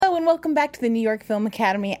welcome back to the New York Film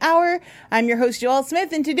Academy Hour. I'm your host, Joelle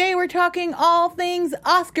Smith, and today we're talking all things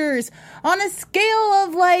Oscars on a scale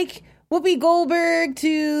of like Whoopi Goldberg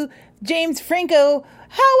to James Franco.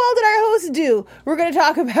 How well did our host do? We're going to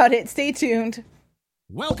talk about it. Stay tuned.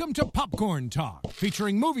 Welcome to Popcorn Talk,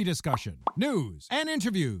 featuring movie discussion, news, and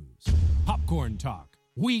interviews. Popcorn Talk.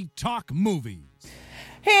 We talk movies.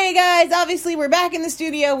 Hey guys, obviously we're back in the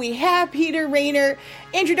studio. We have Peter Rainer.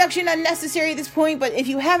 Introduction unnecessary at this point, but if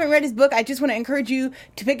you haven't read his book, I just want to encourage you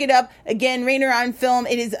to pick it up. Again, Rainer on Film.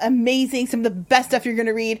 It is amazing. Some of the best stuff you're going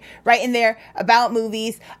to read right in there about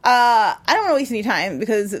movies. I don't want to waste any time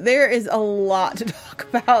because there is a lot to talk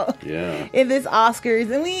about in this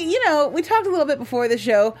Oscars. And we talked a little bit before the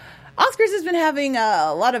show. Oscars has been having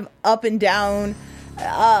a lot of up and down.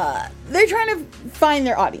 They're trying to find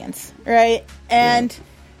their audience, right? And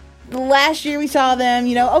last year we saw them,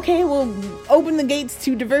 okay, we'll open the gates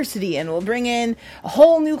to diversity and we'll bring in a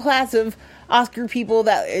whole new class of Oscar people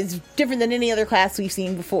that is different than any other class we've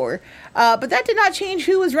seen before. But that did not change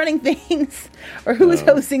who was running things or who was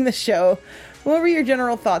hosting the show. What were your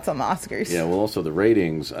general thoughts on the Oscars? Yeah, well, also the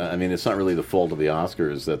ratings. I mean, it's not really the fault of the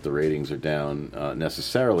Oscars that the ratings are down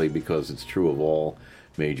necessarily, because it's true of all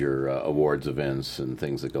major awards events and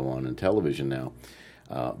things that go on in television now.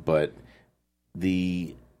 But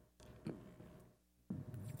the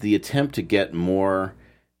attempt to get more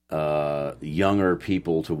younger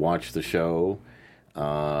people to watch the show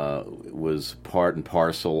was part and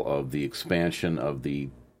parcel of the expansion of the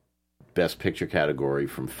Best Picture category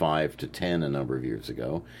from 5 to 10 a number of years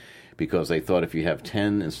ago, because they thought if you have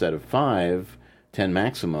 10 instead of 5, 10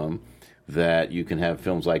 maximum, that you can have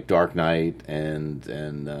films like Dark Knight and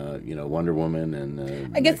Wonder Woman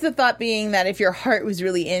and I guess the thought being that if your heart was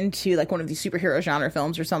really into like one of these superhero genre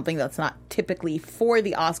films or something that's not typically for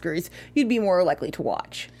the Oscars, you'd be more likely to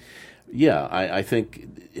watch. Yeah, I think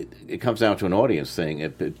it comes down to an audience thing.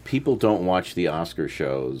 If people don't watch the Oscar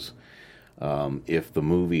shows if the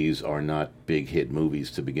movies are not big hit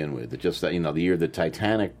movies to begin with. It's just that, the year that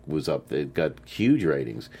Titanic was up, it got huge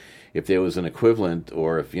ratings. If there was an equivalent,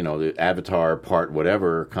 or if, the Avatar part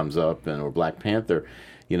whatever comes up, or Black Panther,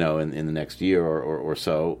 in the next year or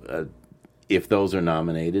so, if those are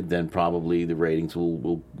nominated, then probably the ratings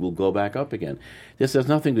will go back up again. This has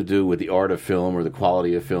nothing to do with the art of film or the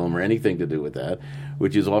quality of film or anything to do with that,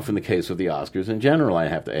 which is often the case with the Oscars in general, I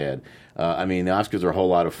have to add. The Oscars are a whole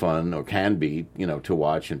lot of fun, or can be, to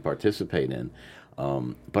watch and participate in.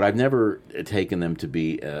 But I've never taken them to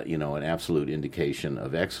be, an absolute indication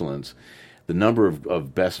of excellence. The number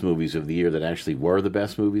of best movies of the year that actually were the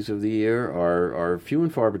best movies of the year are few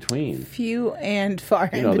and far between. Few and far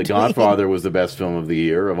in between. The Godfather was the best film of the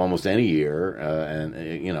year, of almost any year, and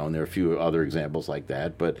there are a few other examples like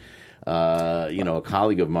that. But, a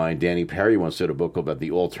colleague of mine, Danny Perry, once did a book about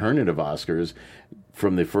the alternative Oscars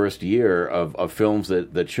from the first year of films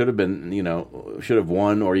that should have been, should have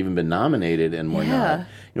won or even been nominated and were not.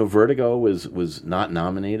 Vertigo was not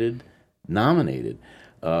nominated.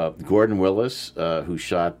 Gordon Willis, who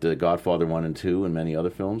shot Godfather 1 and 2 and many other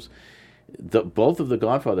films, both of the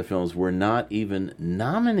Godfather films were not even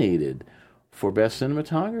nominated for Best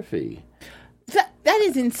Cinematography. That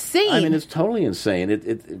is insane. I mean, it's totally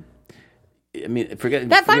insane. Forget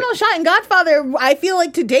that final shot in Godfather. I feel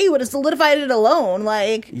like today would have solidified it alone.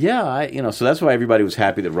 So that's why everybody was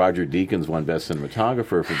happy that Roger Deakins won Best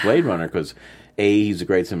Cinematographer for Blade Runner, because he's a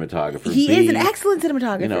great cinematographer. He is an excellent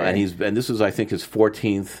cinematographer. And this was, I think, his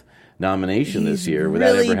 14th nomination this year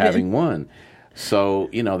without ever having won. So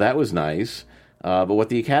that was nice. But what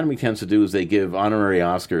the Academy tends to do is they give honorary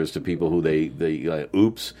Oscars to people who they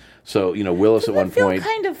oops. So, Willis at one point... Doesn't that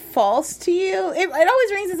feel kind of false to you? It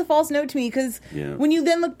always rings as a false note to me, because when you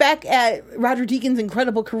then look back at Roger Deakins'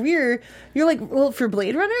 incredible career, you're like, well, for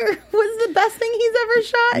Blade Runner was the best thing he's ever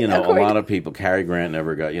shot? A lot of people... Cary Grant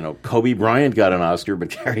never got... Kobe Bryant got an Oscar,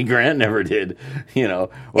 but Cary Grant never did,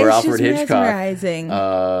 or it's Alfred Hitchcock. Mesmerizing.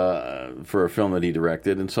 For a film that he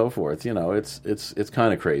directed and so forth. It's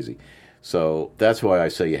kind of crazy. So that's why I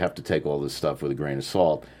say you have to take all this stuff with a grain of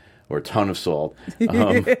salt. Or a ton of salt.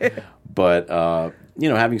 But,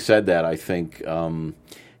 having said that, I think, I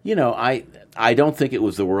don't think it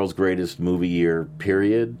was the world's greatest movie year,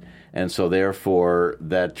 period. And so, therefore,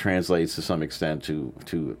 that translates to some extent to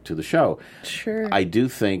the show. Sure. I do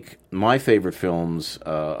think my favorite films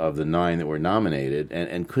of the 9 that were nominated,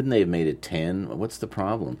 and couldn't they have made it 10? What's the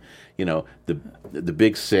problem? The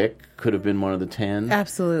Big Sick could have been one of the 10.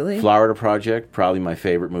 Absolutely. Florida Project, probably my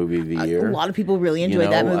favorite movie of the year. A lot of people really enjoyed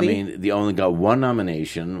that movie. They only got one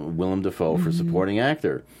nomination, Willem Dafoe, for supporting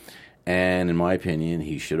actor. And in my opinion,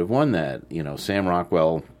 he should have won that. Sam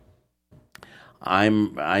Rockwell,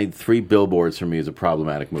 Three Billboards for me is a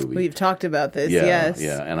problematic movie. We've talked about this, yes.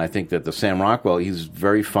 Yeah, and I think that the Sam Rockwell, he's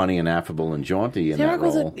very funny and affable and jaunty in Sam that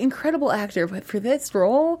Rockwell's role. an incredible actor, but for this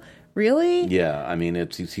role, really? Yeah, I mean,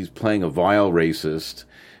 he's playing a vile racist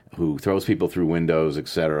who throws people through windows,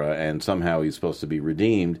 etc., and somehow he's supposed to be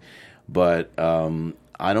redeemed, but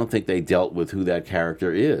I don't think they dealt with who that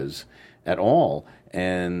character is at all,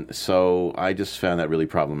 and so I just found that really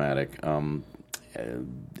problematic.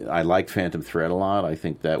 I liked Phantom Thread a lot. I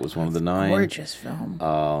think that was one of the 9. Gorgeous film.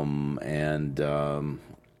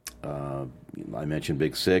 I mentioned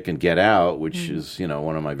Big Sick and Get Out, which is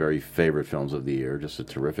one of my very favorite films of the year. Just a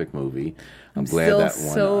terrific movie. I'm glad that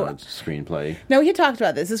won screenplay. No, we had talked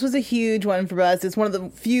about this. This was a huge one for us. It's one of the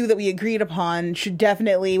few that we agreed upon should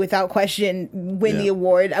definitely, without question, win the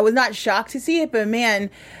award. I was not shocked to see it, but man,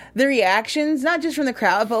 the reactions, not just from the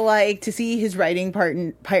crowd, but like to see his writing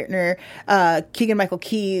partner, Keegan-Michael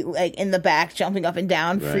Key, like in the back, jumping up and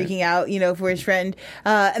down, freaking out, for his friend.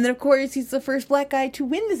 And then, of course, he's the first black guy to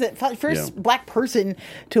win this, first black person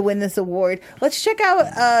to win this award. Let's check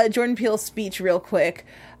out Jordan Peele's speech real quick.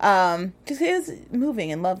 Because it is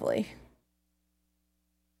moving and lovely.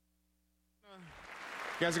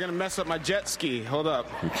 You guys are going to mess up my jet ski. Hold up.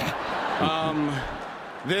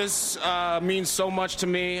 This means so much to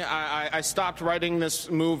me. I stopped writing this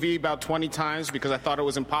movie about 20 times because I thought it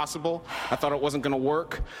was impossible. I thought it wasn't going to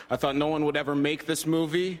work. I thought no one would ever make this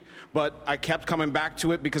movie. But I kept coming back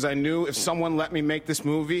to it because I knew if someone let me make this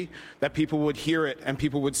movie, that people would hear it and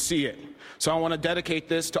people would see it. So I want to dedicate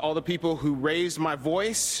this to all the people who raised my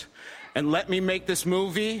voice and let me make this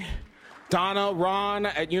movie. Donna, Ron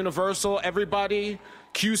at Universal, everybody,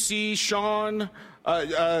 QC, Sean,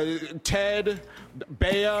 Ted,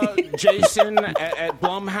 Bea, Jason at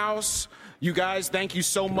Blumhouse. You guys, thank you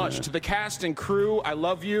so much. To the cast and crew, I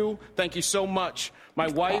love you. Thank you so much. My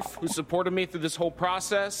wife, who supported me through this whole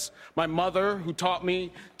process. My mother, who taught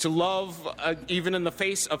me to love even in the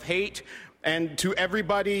face of hate. And to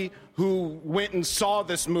everybody who went and saw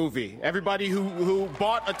this movie, everybody who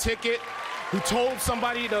bought a ticket, who told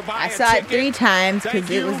somebody to buy a ticket. I saw it 3 times because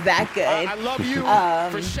it was that good. I love you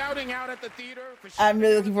for shouting out at the theater. I'm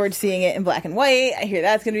really looking forward to seeing it in black and white. I hear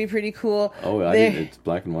that's going to be pretty cool. Oh, it's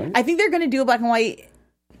black and white? I think they're going to do a black and white.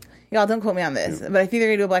 Y'all don't quote me on this, but I think they're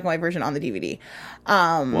going to do a black and white version on the DVD.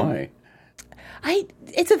 Why?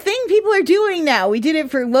 It's a thing people are doing now. We did it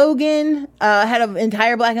for Logan, had an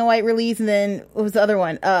entire black and white release, and then what was the other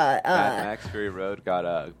one? Mad Max Fury Road got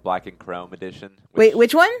a black and chrome edition. Wait,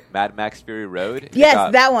 which one? Mad Max Fury Road.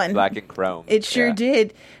 Yes, that one. Black and chrome. It sure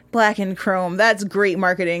did. Black and chrome. That's great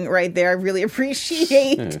marketing right there. I really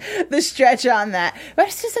appreciate the stretch on that. But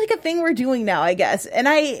it's just like a thing we're doing now, I guess. And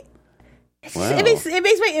it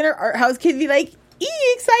makes my inner art house kid be like,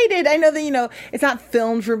 excited. I know that, it's not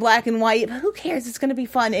filmed for black and white, but who cares? It's going to be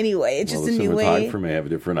fun anyway. It's just a new way. For me, I have a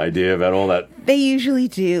different idea about all that. They usually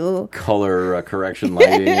do. Color correction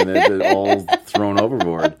lighting and it all thrown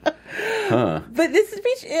overboard. Huh. But this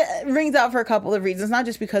speech rings out for a couple of reasons, not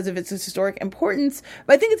just because of its historic importance,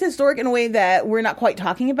 but I think it's historic in a way that we're not quite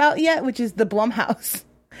talking about yet, which is the Blumhouse.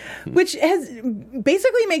 Which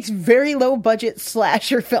basically makes very low budget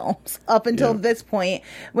slasher films up until this point,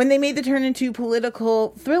 when they made the turn into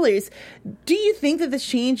political thrillers. Do you think that this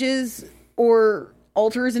changes or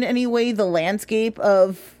alters in any way the landscape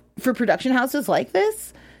for production houses like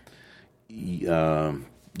this? You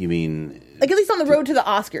mean like at least on the road to the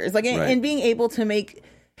Oscars, like and being able to make.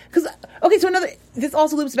 Because, this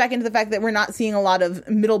also loops back into the fact that we're not seeing a lot of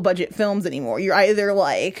middle budget films anymore. You're either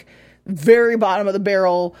like very bottom of the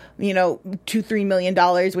barrel, $2-3 million,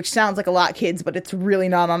 which sounds like a lot, kids, but it's really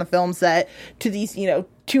not on a film set, to these,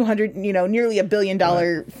 200, nearly $1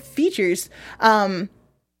 billion features. I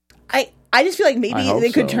just feel like maybe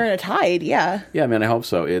they could turn a tide. Yeah. Yeah. I mean, I hope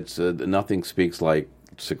so. It's nothing speaks like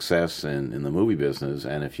success in the movie business.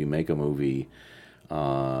 And if you make a movie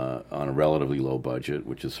on a relatively low budget,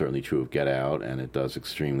 which is certainly true of Get Out, and it does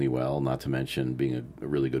extremely well, not to mention being a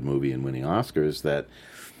really good movie and winning Oscars, that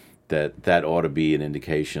ought to be an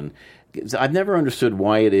indication. I've never understood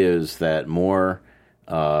why it is that more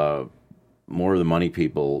of the money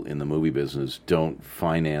people in the movie business don't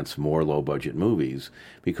finance more low-budget movies,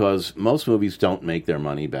 because most movies don't make their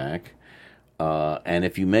money back. And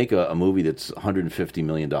if you make a movie that's $150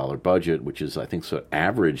 million budget, which is, I think, so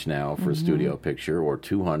average now for a studio picture, or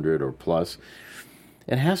 200 or plus,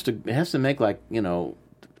 it has to make like,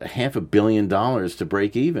 $500 million to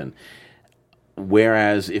break even.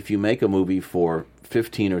 Whereas if you make a movie for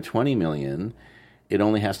 15 or 20 million, it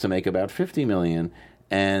only has to make about 50 million.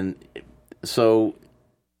 And so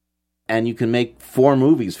and you can make 4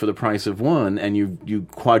 movies for the price of one, and you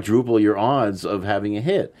quadruple your odds of having a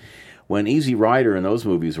hit. When Easy Rider and those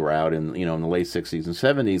movies were out in the late 60s and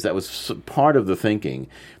 70s, that was part of the thinking,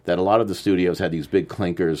 that a lot of the studios had these big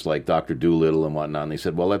clinkers like Dr. Dolittle and whatnot, and they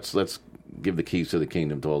said, well, let's give the keys to the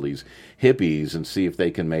kingdom to all these hippies and see if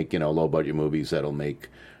they can make low-budget movies that'll make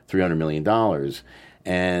 $300 million.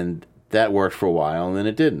 And that worked for a while, and then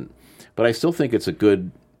it didn't. But I still think it's a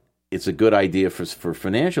good idea for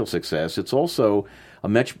financial success. It's also a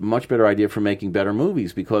much better idea for making better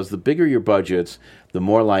movies, because the bigger your budgets, the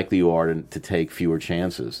more likely you are to take fewer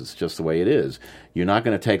chances. It's just the way it is. You're not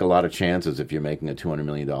going to take a lot of chances if you're making a $200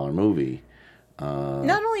 million movie.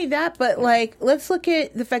 Not only that, but let's look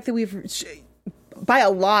at the fact that we've by a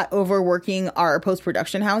lot overworking our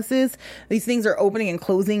post-production houses. These things are opening and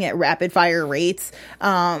closing at rapid fire rates.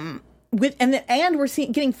 And we're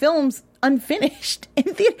getting films unfinished in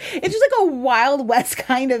theater. It's just like a Wild West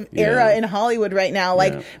kind of era in Hollywood right now.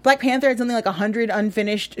 Black Panther had something like 100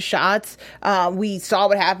 unfinished shots. We saw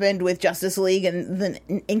what happened with Justice League and the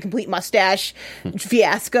incomplete mustache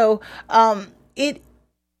fiasco.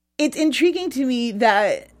 It's intriguing to me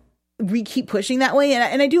that we keep pushing that way,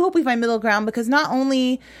 and I do hope we find middle ground, because not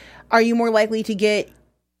only are you more likely to get,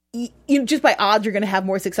 just by odds, you're going to have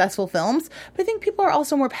more successful films, but I think people are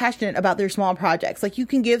also more passionate about their small projects. Like, you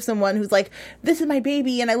can give someone who's like, this is my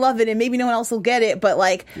baby and I love it, and maybe no one else will get it, but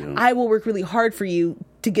I will work really hard for you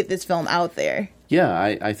to get this film out there.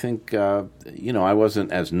 Yeah, I think, I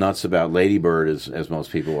wasn't as nuts about Lady Bird as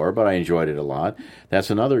most people were, but I enjoyed it a lot. That's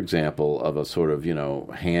another example of a sort of,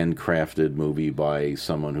 handcrafted movie by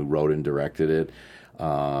someone who wrote and directed it,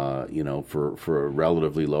 for a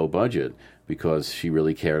relatively low budget, because she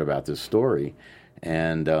really cared about this story.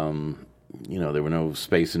 And, there were no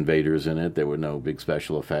space invaders in it. There were no big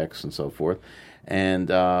special effects and so forth.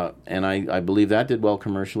 And I believe that did well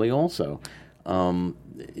commercially also.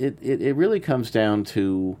 It really comes down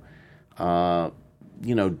to,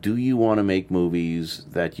 do you want to make movies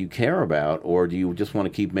that you care about, or do you just want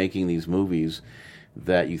to keep making these movies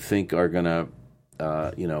that you think are going to,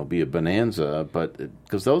 be a bonanza? But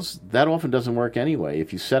because that often doesn't work anyway.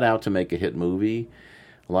 If you set out to make a hit movie,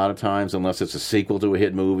 a lot of times, unless it's a sequel to a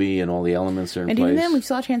hit movie and all the elements are in place. And even then, we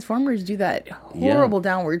saw Transformers do that horrible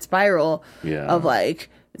downward spiral of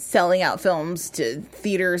selling out films to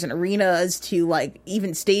theaters and arenas, to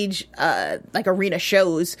even stage arena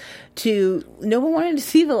shows, to no one wanted to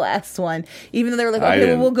see the last one, even though they were like,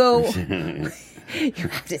 okay, we'll go. You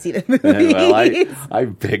have to see the movie. Well, I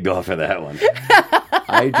begged off of that one.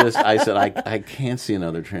 I said I can't see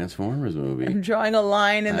another Transformers movie. I'm drawing a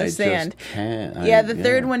line in the sand. Just can't. The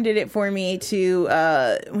third one did it for me too.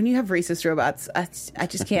 When you have racist robots, I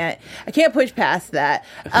just can't. I can't push past that.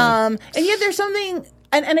 And yet there's something.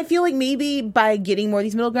 And I feel like maybe by getting more of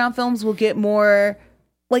these middle ground films, we'll get more,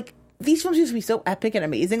 these films used to be so epic and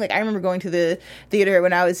amazing. I remember going to the theater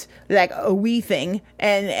when I was, a wee thing,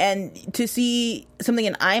 and to see something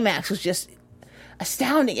in IMAX was just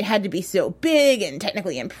astounding. It had to be so big and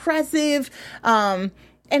technically impressive. And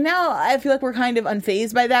now I feel like we're kind of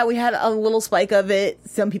unfazed by that. We had a little spike of it,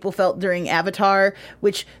 some people felt, during Avatar,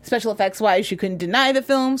 which special effects wise, you couldn't deny the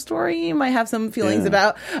film. Story you might have some feelings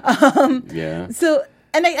about. So,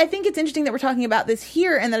 and I think it's interesting that we're talking about this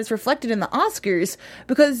here and that it's reflected in the Oscars,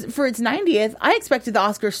 because for its 90th, I expected the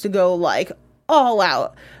Oscars to go all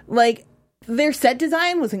out. Their set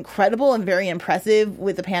design was incredible and very impressive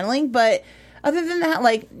with the paneling, but other than that,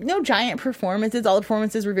 no giant performances. All the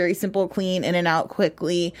performances were very simple, clean, in and out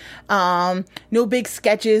quickly. No big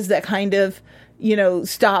sketches that kind of,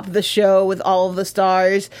 stop the show with all of the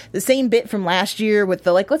stars. The same bit from last year with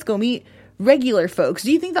the, let's go meet regular folks.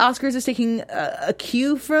 Do you think the Oscars is taking a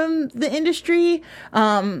cue from the industry?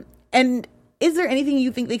 And is there anything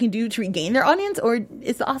you think they can do to regain their audience? Or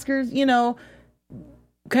is the Oscars,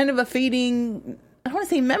 kind of a fading, I don't want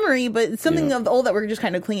to say memory, but something of the old that we're just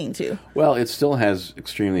kind of clinging to? Well, it still has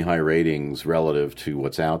extremely high ratings relative to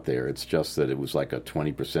what's out there. It's just that it was a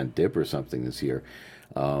 20% dip or something this year.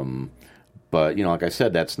 But, like I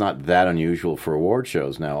said, that's not that unusual for award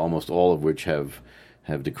shows now, almost all of which have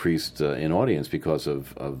decreased in audience because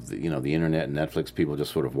of the internet and Netflix, people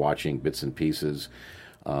just sort of watching bits and pieces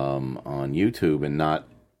on YouTube and not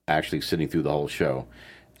actually sitting through the whole show.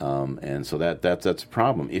 And so that's a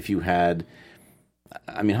problem. If you had,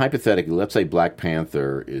 hypothetically, let's say Black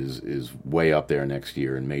Panther is way up there next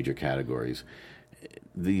year in major categories.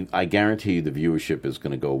 I guarantee you the viewership is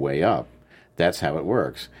going to go way up. That's how it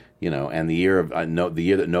works. And the year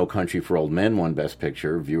that No Country for Old Men won Best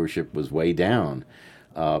Picture, viewership was way down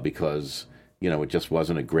because it just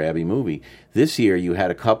wasn't a grabby movie. This year you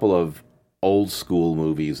had a couple of old school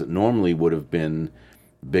movies that normally would have been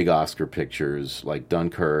big Oscar pictures like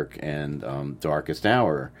Dunkirk and Darkest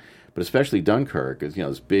Hour, but especially Dunkirk is,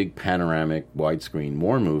 this big panoramic widescreen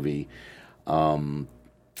war movie,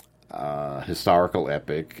 historical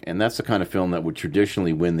epic, and that's the kind of film that would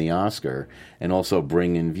traditionally win the Oscar and also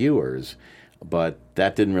bring in viewers. But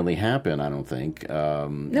that didn't really happen, I don't think.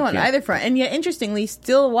 No, on either front. And yet, interestingly,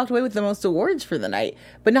 still walked away with the most awards for the night,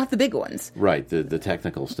 but not the big ones. Right, the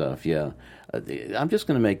technical stuff, yeah. I'm just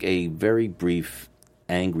going to make a very brief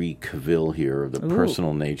angry cavil here of the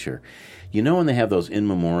personal nature. When they have those in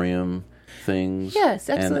memoriam things?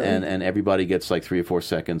 Yes, absolutely. And everybody gets like 3 or 4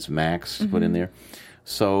 seconds max put in there.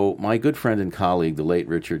 So my good friend and colleague, the late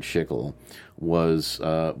Richard Schickel, was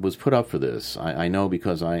put up for this. I know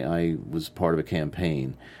because I was part of a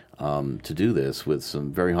campaign to do this with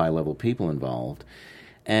some very high-level people involved.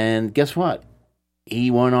 And guess what?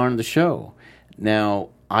 He went on the show. Now,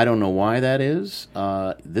 I don't know why that is.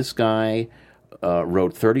 This guy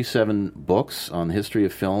wrote 37 books on the history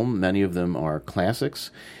of film. Many of them are classics.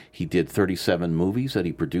 He did 37 movies that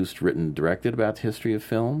he produced, written, directed about the history of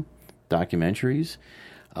film, documentaries.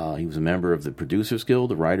 He was a member of the Producers Guild,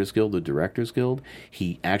 the Writers Guild, the Directors Guild.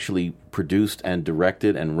 He actually produced and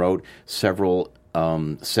directed and wrote several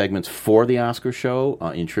segments for the Oscar show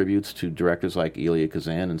in tributes to directors like Elia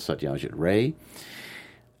Kazan and Satyajit Ray.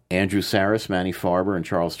 Andrew Sarris, Manny Farber, and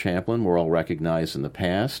Charles Champlin were all recognized in the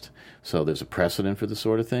past, so there's a precedent for this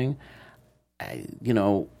sort of thing.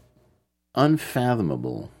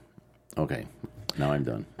 Unfathomable. Okay. Now I'm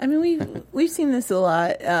done. I mean, we've seen this a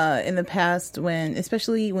lot in the past,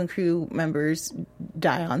 especially when crew members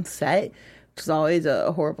die on set, which is always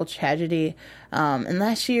a horrible tragedy. And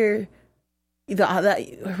last year,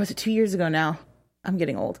 or was it 2 years ago now? I'm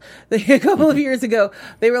getting old. A couple of years ago,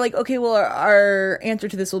 they were like, okay, well, our answer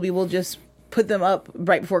to this will be we'll just put them up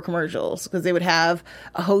right before commercials, because they would have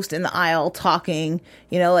a host in the aisle talking,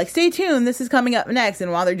 like, stay tuned, this is coming up next.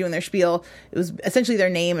 And while they're doing their spiel, it was essentially their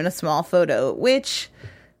name and a small photo, which,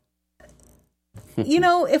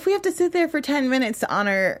 if we have to sit there for 10 minutes to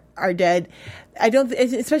honor our dead, I don't,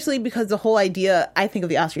 especially because the whole idea, I think, of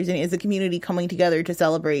the Oscars is the community coming together to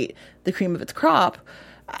celebrate the cream of its crop.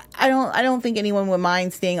 I don't think anyone would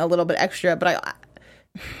mind staying a little bit extra, but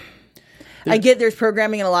I get there's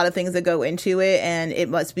programming and a lot of things that go into it, and it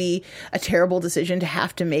must be a terrible decision to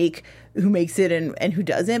have to make who makes it and who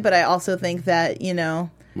doesn't. But I also think that,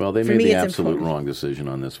 well, they made the absolute wrong decision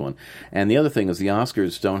on this one. And the other thing is the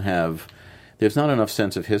Oscars don't have, there's not enough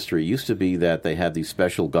sense of history. It used to be that they had these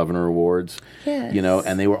special governor awards, yes,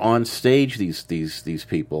 and they were on stage, these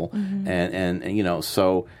people,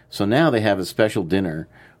 and so now they have a special dinner,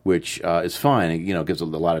 which is fine. It gives a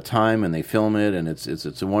lot of time, and they film it, and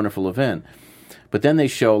it's a wonderful event. But then they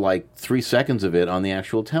show like 3 seconds of it on the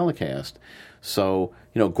actual telecast. So,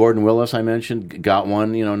 Gordon Willis, I mentioned, got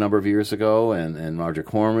one, a number of years ago, and Roger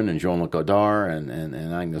Corman, and Jean-Luc Godard, and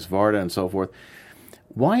Agnes Varda, and so forth.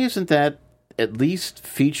 Why isn't that at least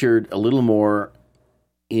featured a little more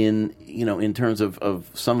in terms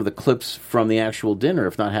of some of the clips from the actual dinner,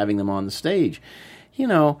 if not having them on the stage?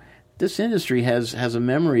 This industry has a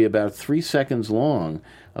memory about 3 seconds long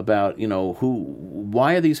about,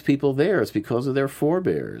 why are these people there? It's because of their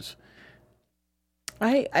forebears.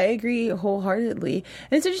 I agree wholeheartedly.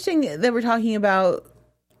 And it's interesting that we're talking about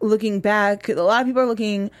looking back. A lot of people are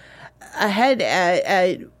looking ahead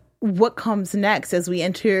at what comes next as we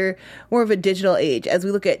enter more of a digital age, as we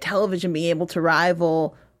look at television being able to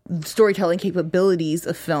rival storytelling capabilities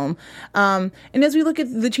of film. And as we look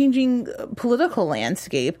at the changing political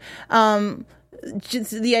landscape, just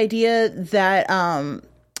the idea that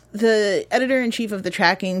the editor-in-chief of the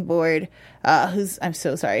tracking board, I'm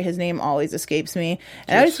so sorry, his name always escapes me.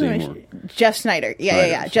 And Jeff Snyder.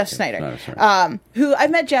 Yeah, Jeff Snyder. Who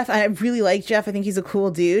I've met Jeff, and I really like Jeff. I think he's a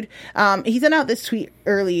cool dude. He sent out this tweet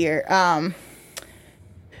earlier,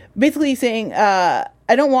 basically saying, I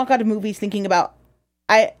don't walk out of movies thinking about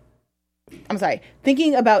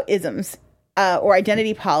isms or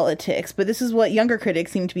identity politics, but this is what younger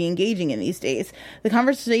critics seem to be engaging in these days. The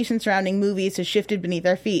conversation surrounding movies has shifted beneath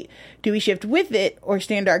our feet. Do we shift with it or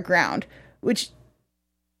stand our ground? Which,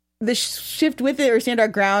 the shift with it or stand our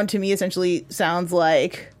ground to me essentially sounds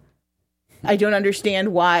like I don't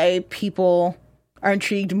understand why people are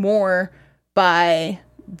intrigued more by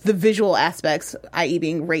the visual aspects, i.e.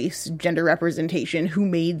 being race, gender representation, who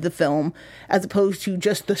made the film, as opposed to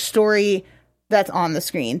just the story that's on the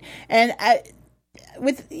screen. And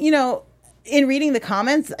in reading the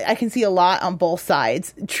comments, I can see a lot on both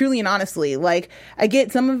sides, truly and honestly. Like, I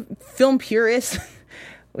get some film purists,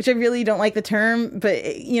 which I really don't like the term, but,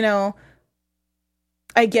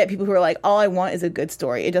 I get people who are like, all I want is a good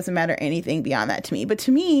story. It doesn't matter anything beyond that to me. But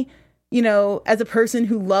to me, you know, as a person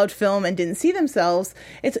who loved film and didn't see themselves,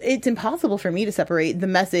 it's impossible for me to separate the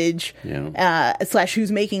message /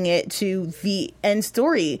 who's making it to the end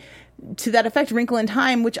story. To that effect, Wrinkle in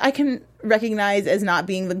Time, which I can recognize as not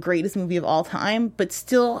being the greatest movie of all time, but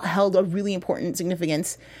still held a really important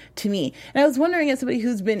significance to me. And I was wondering, as somebody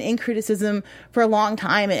who's been in criticism for a long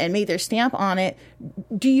time and made their stamp on it,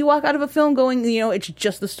 do you walk out of a film going, you know, it's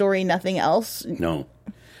just the story, nothing else? No.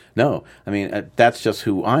 I mean, that's just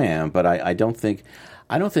who I am. But I don't think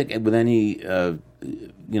with any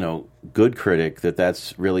good critic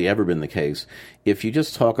that's really ever been the case. If you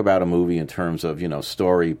just talk about a movie in terms of, you know,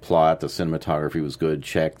 story, plot, the cinematography was good,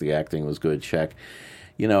 check, the acting was good, check.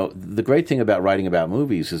 You know, the great thing about writing about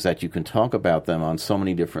movies is that you can talk about them on so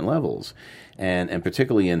many different levels. And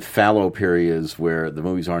particularly in fallow periods where the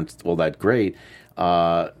movies aren't all that great,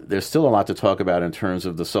 there's still a lot to talk about in terms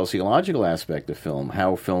of the sociological aspect of film,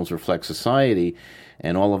 how films reflect society,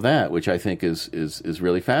 and all of that, which I think is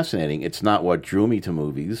really fascinating. It's not what drew me to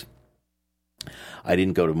movies. I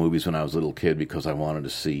didn't go to movies when I was a little kid because I wanted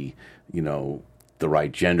to see, you know, the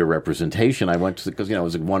right gender representation. I went because, you know, it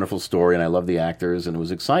was a wonderful story and I loved the actors and it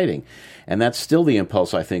was exciting. And that's still the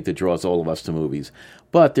impulse, I think, that draws all of us to movies.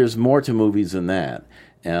 But there's more to movies than that.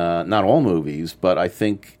 Not all movies, but I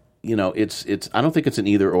think, you know, I don't think it's an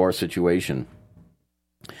either-or situation.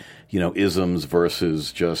 You know, isms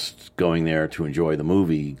versus just going there to enjoy the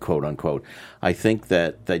movie, quote unquote. I think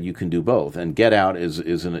that you can do both, and Get Out is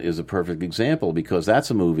a perfect example because that's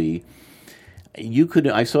a movie.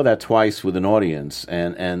 I saw that twice with an audience,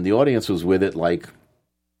 and the audience was with it like,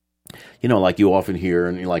 you know, like you often hear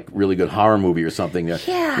in like really good horror movie or something. You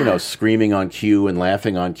know, screaming on cue and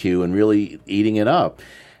laughing on cue and really eating it up,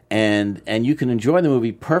 and you can enjoy the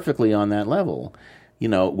movie perfectly on that level. You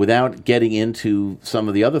know, without getting into some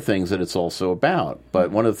of the other things that it's also about. But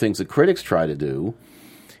one of the things that critics try to do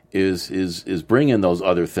is bring in those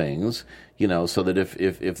other things, you know, so that if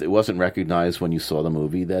it wasn't recognized when you saw the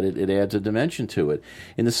movie, that it adds a dimension to it.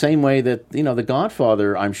 In the same way that, you know, The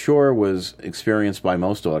Godfather, I'm sure, was experienced by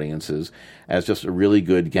most audiences as just a really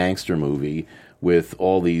good gangster movie with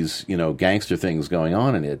all these, you know, gangster things going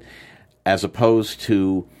on in it, as opposed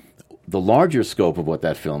to the larger scope of what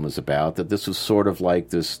that film is about, that this was sort of like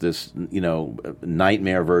this you know,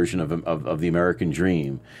 nightmare version of the American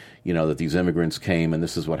dream, you know, that these immigrants came and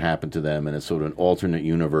this is what happened to them, and it's sort of an alternate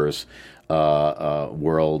universe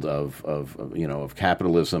world of you know, of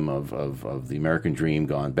capitalism, of the American dream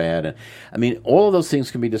gone bad. And I mean, all of those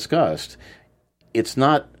things can be discussed. It's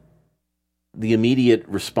not the immediate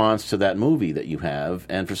response to that movie that you have,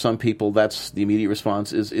 and for some people, that's the immediate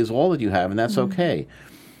response is all that you have, and that's okay.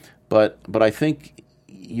 But I think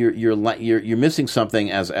you're missing something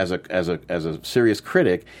as a serious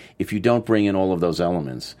critic if you don't bring in all of those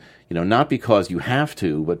elements. You know, not because you have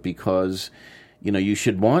to, but because, you know, you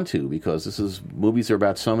should want to, because movies are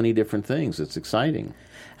about so many different things. It's exciting.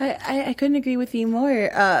 I couldn't agree with you more.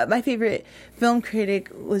 My favorite film critic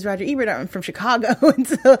was Roger Ebert. I'm from Chicago, and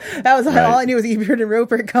so that was all I knew was Ebert and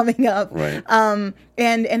Roper coming up. Right. And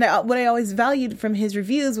what I always valued from his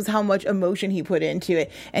reviews was how much emotion he put into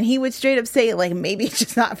it. And he would straight up say, like, maybe it's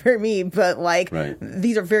just not for me, but like,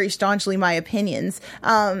 these are very staunchly my opinions.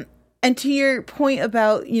 And to your point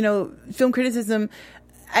about, you know, film criticism,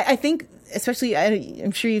 I think, especially,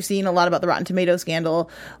 I'm sure you've seen a lot about the Rotten Tomatoes scandal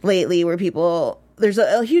lately, where there's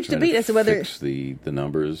a huge debate as to whether fix the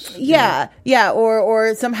numbers.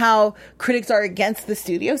 Or somehow critics are against the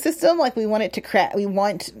studio system. Like, we want it to we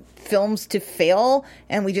want films to fail,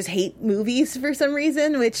 and we just hate movies for some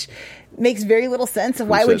reason, which makes very little sense. And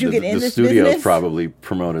why would you get in this business? The studios probably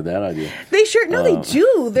promoted that idea. They they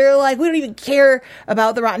do. They're like, we don't even care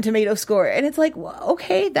about the Rotten Tomato score. And it's like, well,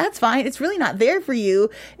 okay, that's fine. It's really not there for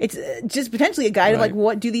you. It's just potentially a guide of like,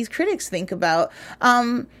 what do these critics think about?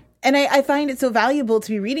 And I find it so valuable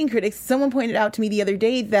to be reading critics. Someone pointed out to me the other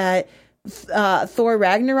day that Thor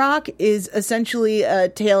Ragnarok is essentially a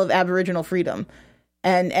tale of Aboriginal freedom.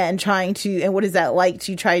 And trying to, and what is that like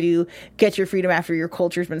to try to get your freedom after your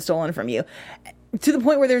culture's been stolen from you? To the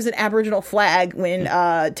point where there's an Aboriginal flag when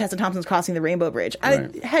Tessa Thompson's crossing the Rainbow Bridge. I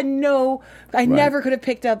had never could have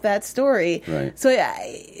picked up that story. Right. So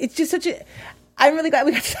it's just I'm really glad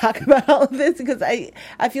we got to talk about all of this, because I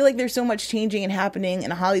feel like there's so much changing and happening in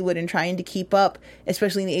Hollywood, and trying to keep up,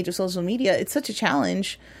 especially in the age of social media. It's such a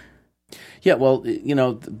challenge. Yeah, well, you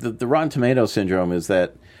know, the Rotten Tomato syndrome is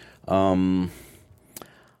that,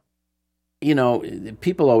 you know,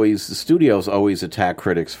 the studios always attack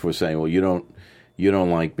critics for saying, well, you don't, you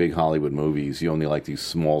don't like big Hollywood movies. You only like these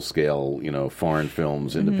small scale, foreign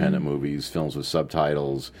films, independent movies, films with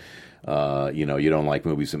subtitles. You don't like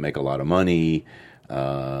movies that make a lot of money,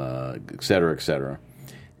 et cetera, et cetera.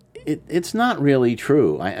 It's not really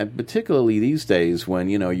true, particularly these days when,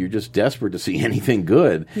 you're just desperate to see anything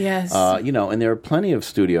good. Yes. And there are plenty of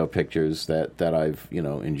studio pictures that I've,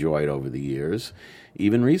 enjoyed over the years,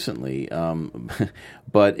 even recently.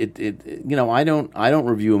 But I don't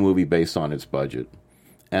review a movie based on its budget.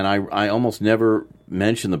 And I almost never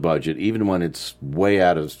mention the budget, even when it's way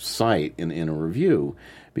out of sight in a review,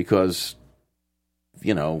 because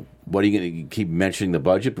what are you going to keep mentioning the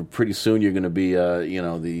budget? But pretty soon you're going to be,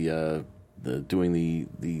 doing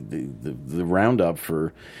the roundup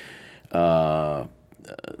for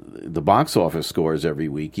the box office scores every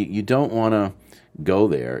week. You don't want to go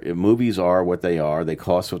there. Movies are what they are. They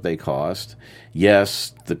cost what they cost.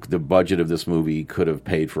 Yes, the budget of this movie could have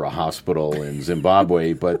paid for a hospital in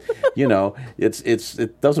Zimbabwe, but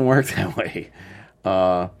it doesn't work that way.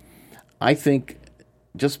 I think,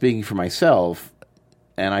 just speaking for myself,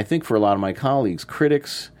 and I think for a lot of my colleagues,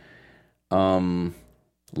 critics,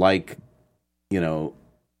 critics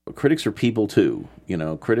are people too.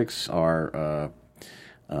 Critics are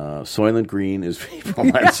Soylent Green is people.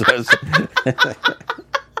 That says,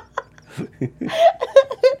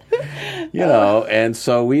 and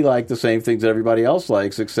so we like the same things that everybody else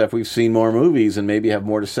likes, except we've seen more movies and maybe have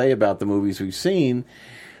more to say about the movies we've seen.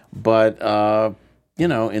 But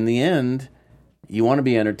in the end, you want to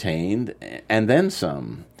be entertained, and then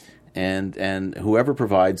some, and whoever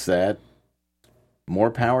provides that,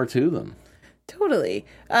 more power to them. Totally.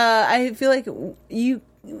 I feel like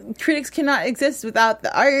critics cannot exist without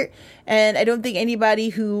the art, and I don't think anybody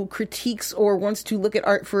who critiques or wants to look at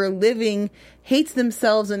art for a living hates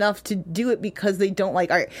themselves enough to do it because they don't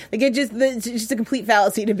like art. Like it's just a complete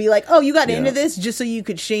fallacy to be like, oh, you got into this just so you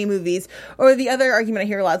could shame movies. Or the other argument I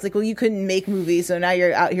hear a lot is like, well, you couldn't make movies, so now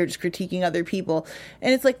you're out here just critiquing other people.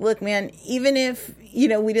 And it's like, look, man, even if we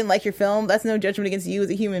didn't like your film, that's no judgment against you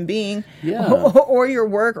as a human being, or your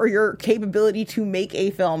work or your capability to make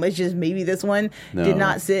a film. It's just maybe this one did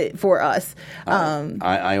not sit for us.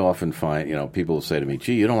 I often find people say to me,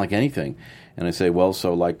 "Gee, you don't like anything." And I say, well,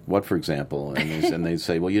 so like what, for example? And they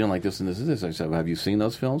say, well, you don't like this and this and this. I say, well, have you seen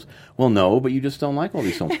those films? Well, no, but you just don't like all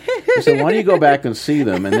these films. I say, why don't you go back and see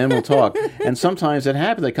them, and then we'll talk. And sometimes it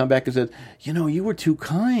happens. They come back and say, you were too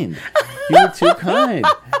kind. You were too kind.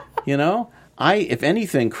 If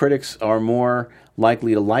anything, critics are more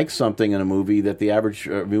likely to like something in a movie that the average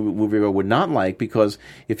moviegoer would not like, because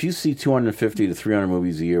if you see 250 to 300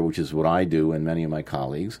 movies a year, which is what I do and many of my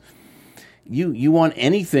colleagues, you want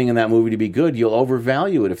anything in that movie to be good, you'll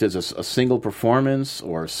overvalue it if there's a single performance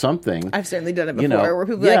or something. I've certainly done it before, where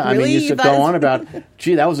people are like, really? You should go on about,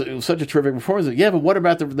 gee, it was such a terrific performance. Yeah, but what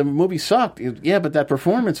about the movie sucked? Yeah, but that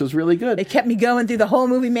performance was really good. It kept me going through the whole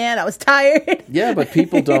movie, man. I was tired. Yeah, but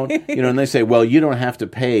people don't, and they say, well, you don't have to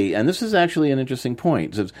pay. And this is actually an interesting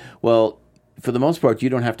point. It says, well, for the most part, you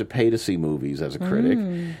don't have to pay to see movies as a critic.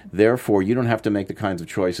 Therefore, you don't have to make the kinds of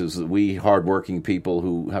choices that we hardworking people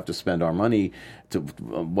who have to spend our money to,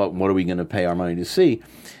 what are we going to pay our money to see?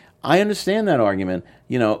 I understand that argument,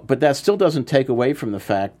 but that still doesn't take away from the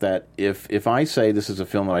fact that if I say this is a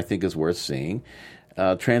film that I think is worth seeing,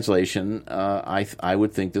 translation, I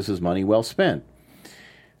would think this is money well spent.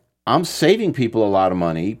 I'm saving people a lot of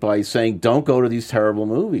money by saying don't go to these terrible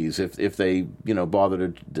movies if they bother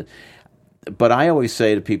to. But I always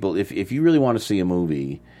say to people, if you really want to see a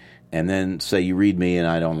movie and then say you read me and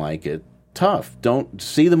I don't like it, tough. Don't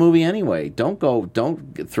see the movie anyway. Don't throw it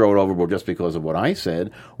overboard just because of what I said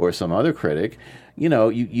or some other critic. You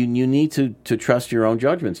need to trust your own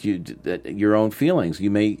judgments, your own feelings. You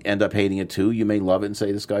may end up hating it too. You may love it and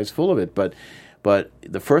say this guy's full of it. But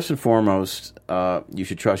the first and foremost, you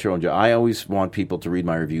should trust your own judgment. I always want people to read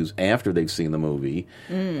my reviews after they've seen the movie.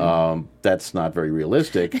 That's not very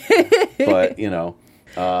realistic, but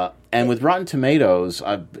and with Rotten Tomatoes,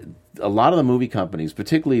 a lot of the movie companies,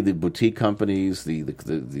 particularly the boutique companies, the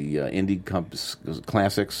indie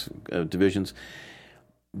classics divisions,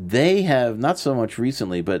 they have, not so much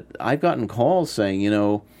recently, but I've gotten calls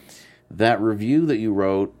saying, that review that you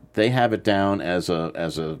wrote, they have it down as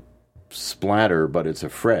a splatter, but it's a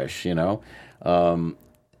fresh,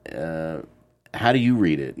 how do you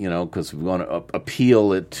read it? Because we want to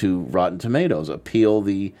appeal it to Rotten Tomatoes, appeal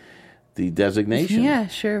the designation. Yeah,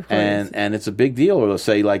 sure, of course. And it's a big deal. Or they'll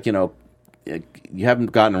say, you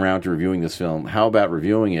haven't gotten around to reviewing this film. How about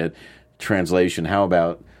reviewing it? Translation, how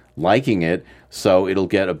about liking it so it'll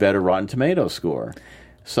get a better Rotten Tomatoes score?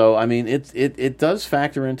 So, I mean, it does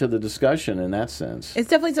factor into the discussion in that sense. It's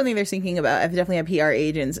definitely something they're thinking about. I've definitely had PR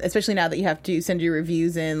agents, especially now that you have to send your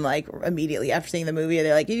reviews in like immediately after seeing the movie.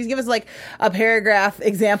 They're like, you just give us like a paragraph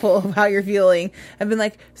example of how you're feeling. I've been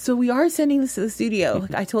like, so we are sending this to the studio.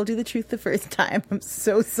 Like, I told you the truth the first time. I'm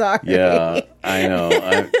so sorry. Yeah, I know.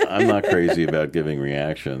 I'm not crazy about giving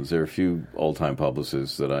reactions. There are a few old-time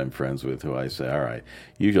publicists that I'm friends with who I say, all right,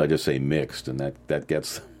 usually I just say mixed, and that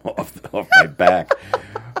gets them off my back.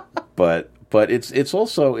 But it's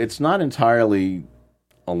also, it's not entirely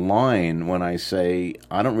a line when I say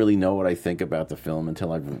I don't really know what I think about the film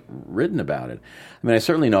until I've written about it. I mean, I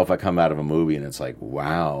certainly know if I come out of a movie and it's like,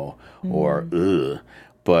 wow, or ugh.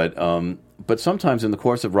 But sometimes in the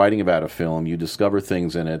course of writing about a film, you discover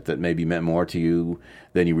things in it that maybe meant more to you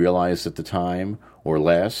than you realized at the time, or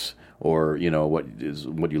less, or, you know, what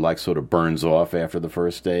you like sort of burns off after the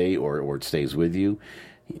first day, or it stays with you.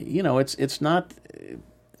 You know, it's not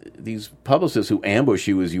these publicists who ambush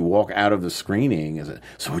you as you walk out of the screening.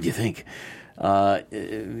 So what do you think?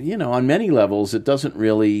 You know, on many levels, it doesn't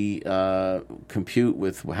really compute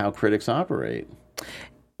with how critics operate.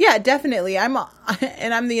 Yeah, definitely. I'm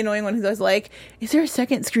the annoying one who's always like, is there a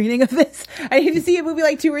second screening of this? I need to see a movie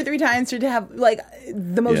like 2 or 3 times to have like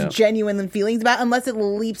the most genuine feelings about, unless it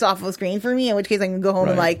leaps off of the screen for me, in which case I can go home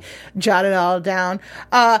and like jot it all down.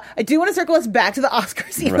 I do want to circle us back to the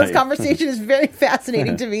Oscar scene. This conversation is very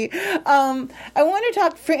fascinating to me. I want to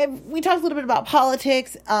talk, we talked a little bit about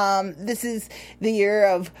politics. This is the year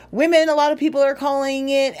of women, a lot of people are calling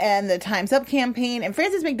it, and the Time's Up campaign. And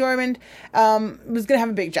Frances McDormand was going to have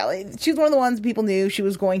a big jelly. She was one of the ones people knew she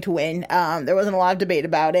was going to win. There wasn't a lot of debate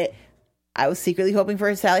about it. I was secretly hoping for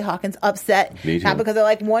a Sally Hawkins upset. Not because I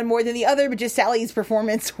like one more than the other, but just Sally's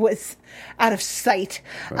performance was out of sight.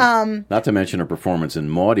 Right. Not to mention her performance in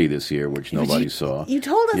Maudie this year, which nobody saw. You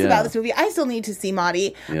told us about this movie. I still need to see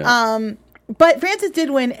Maudie. Yeah. But Frances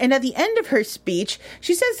did win, and at the end of her speech,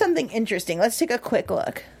 she said something interesting. Let's take a quick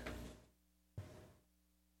look.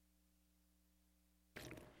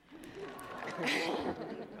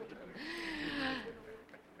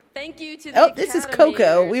 Thank you to the this is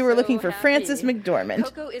Coco. We were looking for Frances McDormand.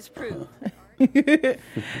 Coco is proof. This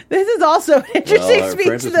is also an interesting speech,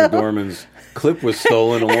 Frances though. McDormand's clip was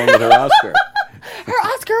stolen along with her Oscar. Her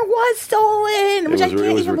Oscar was stolen, which I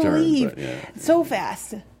can't even believe. Yeah. So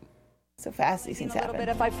fast. So fast these things happen. A little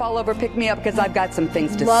bit if I fall over, pick me up, because I've got some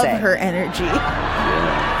things to Love say. her energy.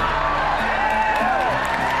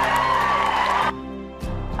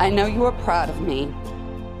 I know you are proud of me,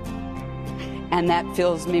 and that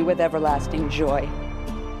fills me with everlasting joy.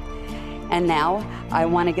 And now I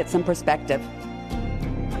want to get some perspective.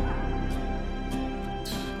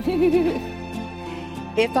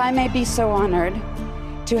 If I may be so honored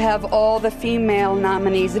to have all the female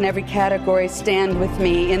nominees in every category stand with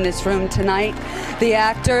me in this room tonight. The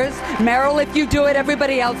actors, Meryl, if you do it,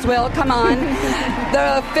 everybody else will. Come on.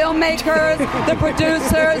 The filmmakers, the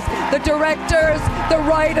producers, the directors, the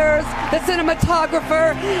writers, the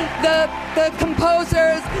cinematographer, the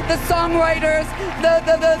composers, the songwriters,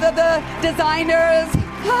 the designers.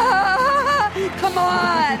 Come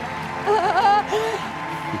on.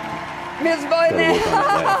 Ms. Boylan.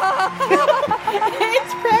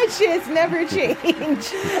 It's precious, never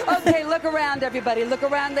change. Okay, look around, everybody. Look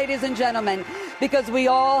around, ladies and gentlemen, because we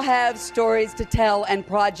all have stories to tell and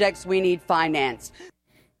projects we need financed.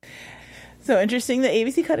 So interesting that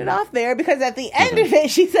ABC cut it off there, because at the end of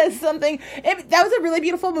it, she says something. That was a really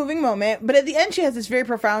beautiful, moving moment. But at the end, she has this very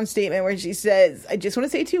profound statement where she says, I just want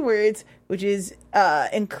to say 2 words, which is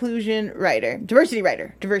diversity writer.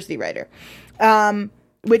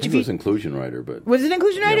 Which it was inclusion writer, but was it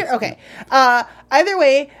inclusion writer? Yeah. Okay. Either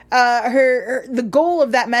way, the goal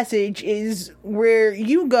of that message is where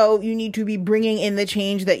you go, you need to be bringing in the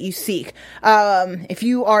change that you seek. If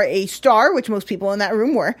you are a star, which most people in that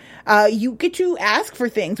room were, you get to ask for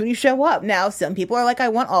things when you show up. Now, some people are like, I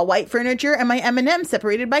want all white furniture and my M&M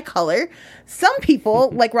separated by color. Some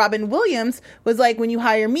people, like Robin Williams, was like, when you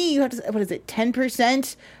hire me, you have to,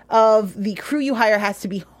 10% of the crew you hire has to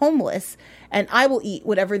be homeless, and I will eat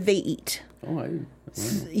whatever they eat.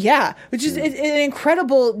 Yeah, which is an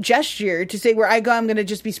incredible gesture to say, where I go, I'm going to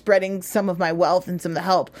just be spreading some of my wealth and some of the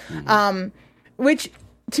help. Which,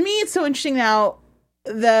 to me, it's so interesting now.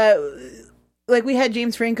 We had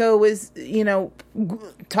James Franco was,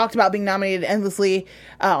 talked about being nominated endlessly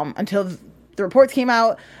until the reports came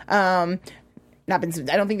out. I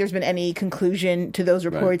don't think there's been any conclusion to those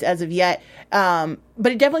reports as of yet. But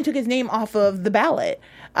it definitely took his name off of the ballot.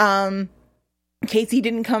 Casey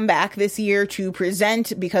didn't come back this year to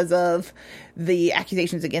present because of the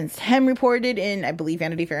accusations against him reported in, I believe,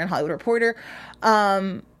 Vanity Fair and Hollywood Reporter.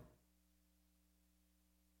 I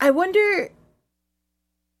wonder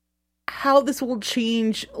how this will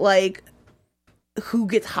change, like, who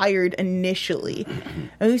gets hired initially.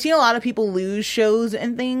 And we've seen a lot of people lose shows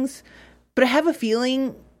and things, but I have a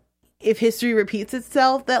feeling if history repeats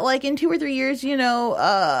itself that, like, in 2 or 3 years, you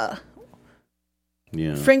know,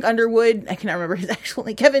 Frank Underwood, I cannot remember his actual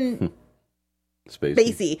name, Kevin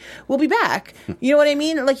Spacey will be back. You know what I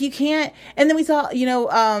mean? Like, you can't. And then we saw, you know,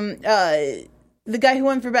 the guy who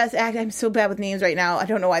won for Best Actor, I'm so bad with names right now. I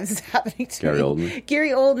don't know why this is happening to me. Gary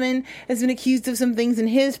Oldman has been accused of some things in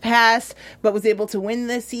his past, but was able to win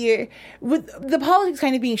this year. With the politics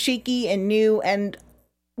kind of being shaky and new, and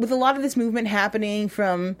with a lot of this movement happening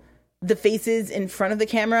from the faces in front of the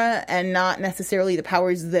camera and not necessarily the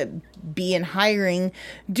powers that be in hiring,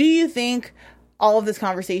 do you think all of this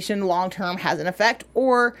conversation long-term has an effect,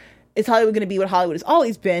 or is Hollywood going to be what Hollywood has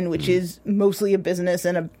always been, which is mostly a business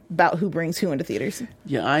and about who brings who into theaters?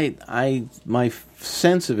 Yeah, my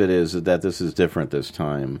sense of it is that this is different this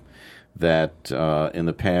time. That in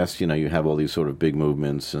the past, you know, you have all these sort of big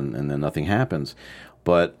movements and then nothing happens.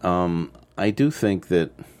 But I do think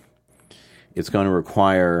that it's going to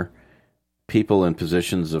require people in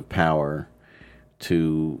positions of power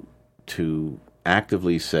to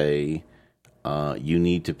actively say, you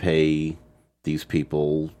need to pay these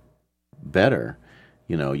people better.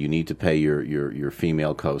 You know, you need to pay your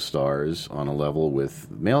female co-stars on a level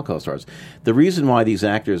with male co-stars. The reason why these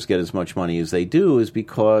actors get as much money as they do is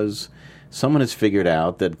because someone has figured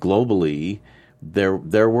out that globally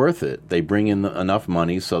they're worth it. They bring in enough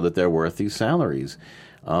money so that they're worth these salaries.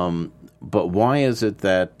 But why is it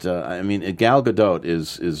that I mean, Gal Gadot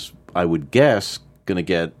is I would guess going to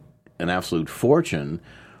get an absolute fortune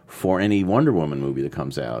for any Wonder Woman movie that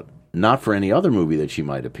comes out. Not for any other movie that she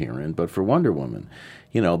might appear in, but for Wonder Woman.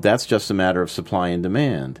 You know, that's just a matter of supply and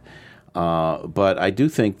demand. But I do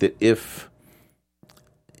think that if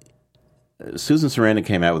Susan Sarandon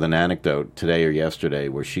came out with an anecdote today or yesterday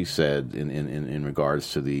where she said, in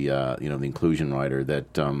regards to the the inclusion writer,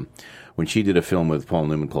 that when she did a film with Paul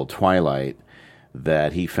Newman called Twilight,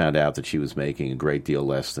 that he found out that she was making a great deal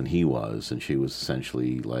less than he was, and she was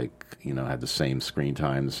essentially like, you know, had the same screen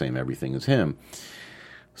time, the same everything as him.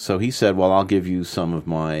 So he said, well, I'll give you some of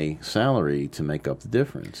my salary to make up the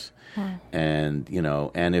difference. And, you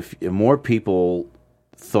know, and if more people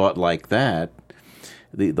thought like that,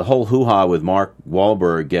 the whole hoo-ha with Mark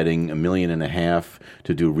Wahlberg getting $1.5 million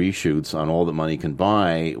to do reshoots on all that money can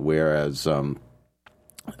buy, whereas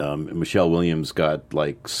Michelle Williams got,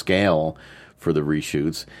 like, scale for the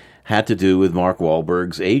reshoots, had to do with Mark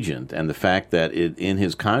Wahlberg's agent and the fact that in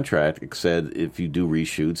his contract it said if you do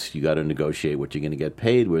reshoots, you got to negotiate what you're going to get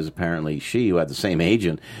paid, whereas apparently she, who had the same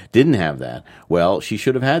agent, didn't have that. Well, she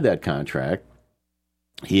should have had that contract.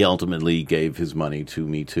 He ultimately gave his money to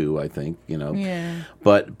Me Too, I think, you know. Yeah.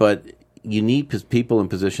 But you need people in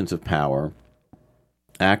positions of power,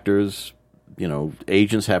 actors, you know,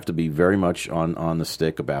 agents have to be very much on the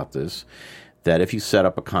stick about this. That if you set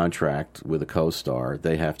up a contract with a co-star,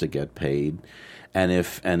 they have to get paid, and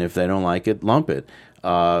if they don't like it, lump it.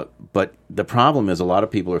 But the problem is a lot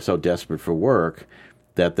of people are so desperate for work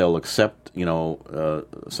that they'll accept, you know,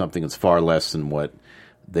 something that's far less than what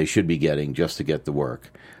they should be getting just to get the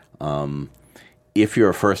work. If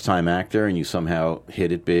you're a first-time actor and you somehow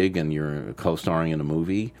hit it big and you're co-starring in a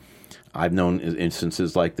movie, I've known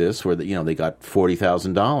instances like this where they got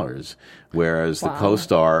 $40,000, whereas the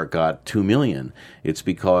co-star got $2 million. It's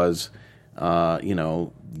because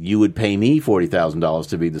you would pay me $40,000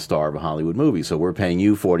 to be the star of a Hollywood movie, so we're paying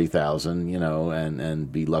you $40,000,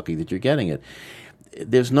 and be lucky that you're getting it.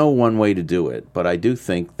 There's no one way to do it, but I do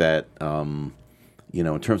think that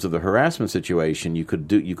in terms of the harassment situation, you could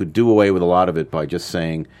do away with a lot of it by just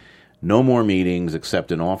saying no more meetings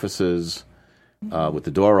except in offices. With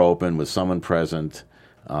the door open, with someone present.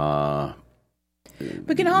 But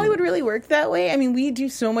can Hollywood really work that way? I mean, we do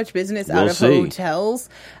so much business out of hotels.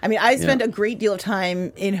 I mean, I spend a great deal of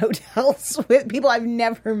time in hotels with people I've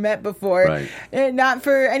never met before. Right. Not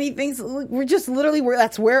for anything. We're just literally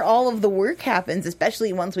that's where all of the work happens,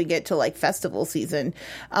 especially once we get to like festival season.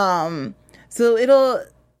 So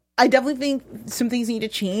I definitely think some things need to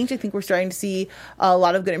change. I think we're starting to see a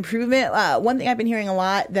lot of good improvement. One thing I've been hearing a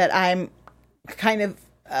lot that I'm kind of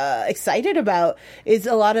excited about is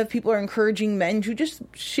a lot of people are encouraging men to just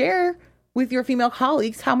share with your female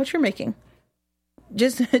colleagues how much you're making.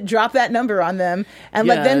 Just drop that number on them and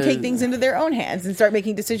let them take things into their own hands and start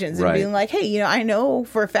making decisions and being like, hey, I know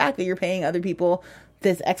for a fact that you're paying other people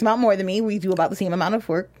this X amount more than me. We do about the same amount of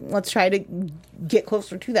work. Let's try to get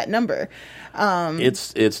closer to that number.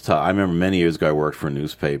 It's tough. I remember many years ago I worked for a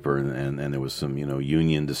newspaper, and there was some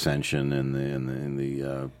union dissension, and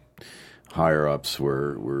the higher ups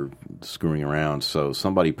were screwing around. So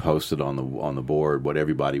somebody posted on the board what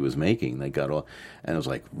everybody was making. They got all, and it was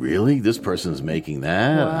like, really, this person's making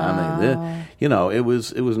that? Wow. I mean,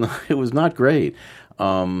 it was not great.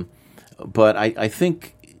 But I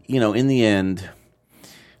think in the end,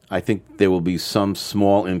 I think there will be some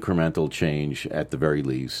small incremental change at the very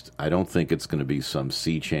least. I don't think it's going to be some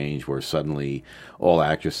sea change where suddenly all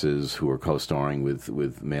actresses who are co-starring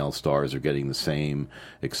with male stars are getting the same,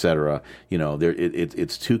 etc.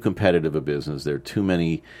 It's too competitive a business. There are too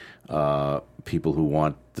many people who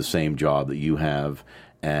want the same job that you have,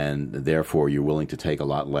 and therefore you're willing to take a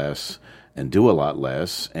lot less and do a lot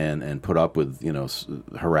less and put up with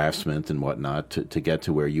harassment and whatnot to get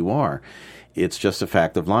to where you are. It's just a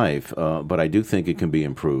fact of life, but I do think it can be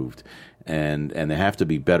improved, and there have to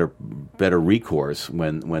be better recourse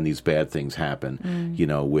when these bad things happen.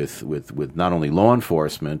 With not only law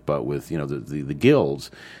enforcement but with the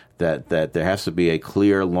guilds. That there has to be a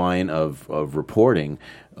clear line of reporting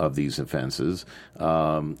of these offenses,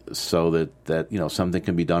 so that something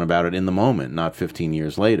can be done about it in the moment, not 15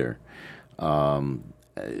 years later.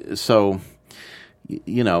 It's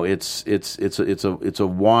a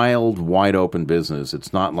wild, wide open business.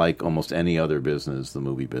 It's not like almost any other business, the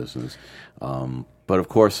movie business. But of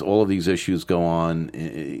course, all of these issues go on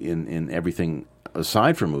in everything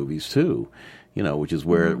aside from movies too. Which is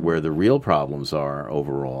where the real problems are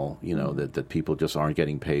overall. That people just aren't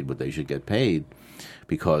getting paid what they should get paid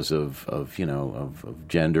because of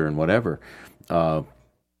gender and whatever.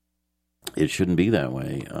 It shouldn't be that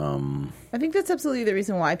way. I think that's absolutely the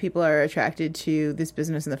reason why people are attracted to this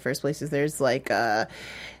business in the first place. Is there's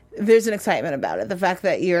an excitement about it. The fact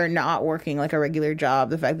that you're not working like a regular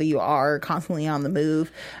job, the fact that you are constantly on the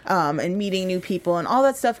move, and meeting new people, and all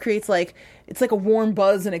that stuff creates it's like a warm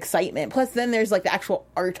buzz and excitement. Plus, then there's the actual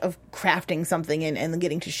art of crafting something and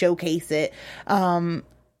getting to showcase it. And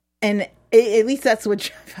at least that's what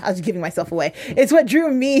I was giving myself away. It's what drew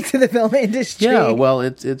me to the film industry. Yeah, well,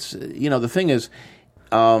 it's the thing is,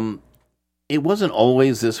 it wasn't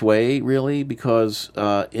always this way, really, because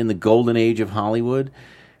in the golden age of Hollywood,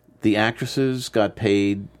 the actresses got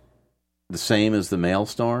paid the same as the male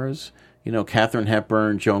stars. Katharine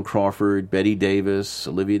Hepburn, Joan Crawford, Bette Davis,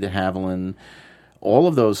 Olivia de Havilland, all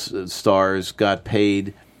of those stars got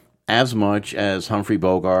paid as much as Humphrey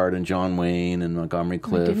Bogart and John Wayne and Montgomery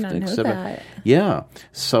Clift, etc. Yeah.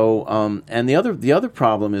 So, and the other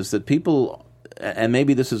problem is that people, and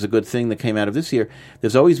maybe this is a good thing that came out of this year.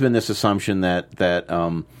 There's always been this assumption that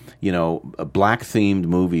black themed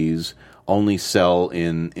movies only sell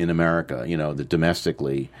in America. That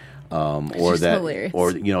domestically, or that hilarious.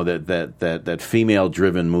 Or that female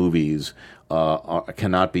driven movies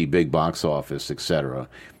cannot be big box office, etc.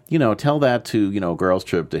 Tell that to, Girls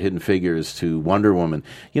Trip, to Hidden Figures, to Wonder Woman.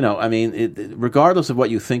 Regardless of what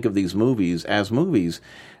you think of these movies, as movies,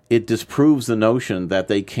 it disproves the notion that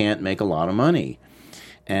they can't make a lot of money.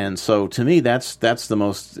 And so, to me, that's the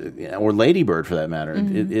most, or Lady Bird for that matter.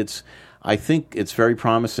 Mm-hmm. I think it's very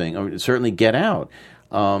promising. I mean, certainly Get Out.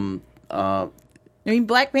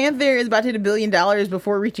 Black Panther is about to hit $1 billion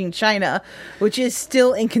before reaching China, which is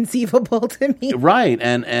still inconceivable to me. Right,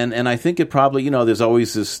 and I think it probably, there's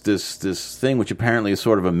always this thing, which apparently is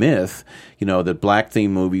sort of a myth, that black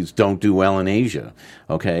themed movies don't do well in Asia.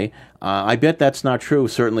 Okay, I bet that's not true.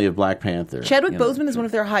 Certainly of Black Panther. Chadwick Boseman is one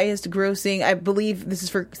of their highest grossing. I believe this is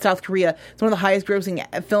for South Korea. It's one of the highest grossing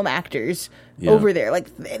film actors. Yeah. Over there,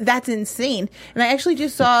 that's insane. And I actually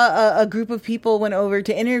just saw a group of people went over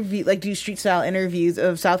to interview, do street style interviews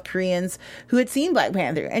of South Koreans who had seen Black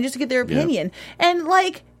Panther, and just to get their opinion. Yeah.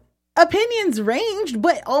 And opinions ranged,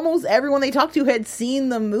 but almost everyone they talked to had seen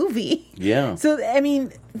the movie. Yeah. So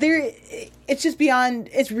it's just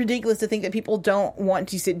beyond. It's ridiculous to think that people don't want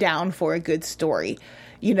to sit down for a good story.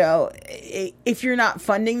 If you're not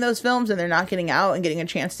funding those films and they're not getting out and getting a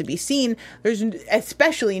chance to be seen, there's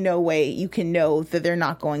especially no way you can know that they're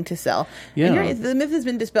not going to sell. Yeah. And the myth has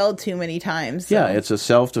been dispelled too many times. So. Yeah, it's a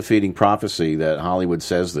self-defeating prophecy that Hollywood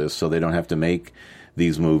says this so they don't have to make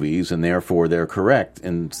these movies, and therefore they're correct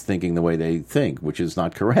in thinking the way they think, which is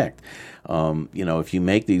not correct. If you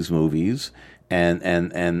make these movies and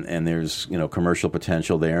there's commercial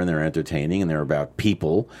potential there, and they're entertaining, and they're about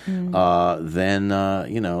people, then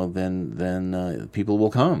people will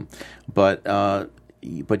come. But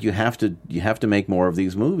but you have to make more of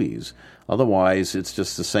these movies. Otherwise, it's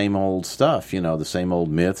just the same old stuff, the same old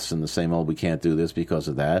myths and the same old we can't do this because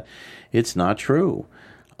of that. It's not true.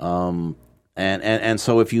 And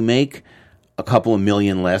so if you make a couple of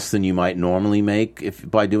million less than you might normally make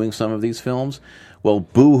by doing some of these films, well,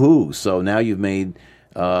 boo-hoo. So now you've made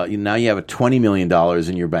now you have a $20 million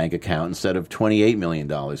in your bank account instead of $28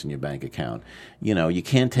 million in your bank account. You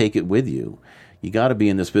can't take it with you. You got to be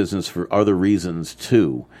in this business for other reasons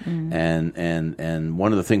too. And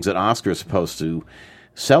one of the things that Oscar is supposed to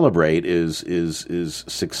celebrate is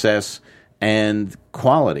success and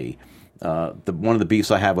quality. One of the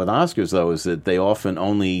beefs I have with Oscars, though, is that they often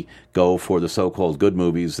only go for the so-called good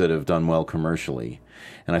movies that have done well commercially.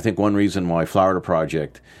 And I think one reason why Florida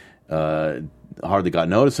Project hardly got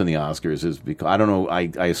noticed in the Oscars is because, I don't know,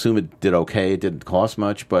 I assume it did okay. It didn't cost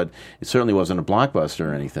much, but it certainly wasn't a blockbuster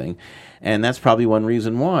or anything. And that's probably one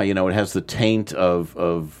reason why. It has the taint of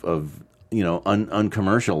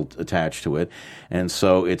uncommercial attached to it, and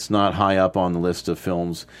so it's not high up on the list of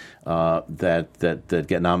films that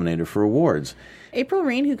get nominated for awards. April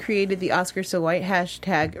Reign, who created the Oscar So White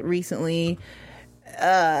hashtag, recently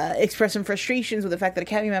expressed some frustrations with the fact that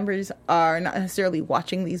Academy members are not necessarily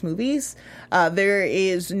watching these movies. There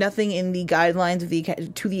is nothing in the guidelines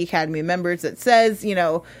of to the Academy members that says,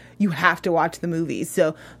 you have to watch the movies.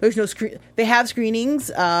 So there's no they have screenings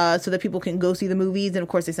so that people can go see the movies, and of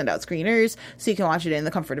course they send out screeners so you can watch it in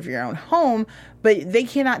the comfort of your own home, but they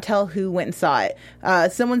cannot tell who went and saw it.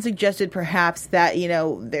 Someone suggested perhaps that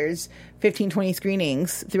there's 15, 20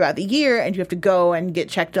 screenings throughout the year, and you have to go and get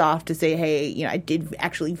checked off to say, hey, I did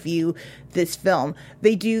actually view this film.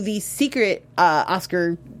 They do these secret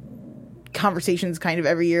Oscar conversations kind of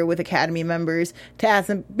every year with Academy members to ask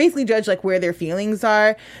them, basically judge where their feelings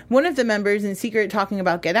are. One of the members in secret, talking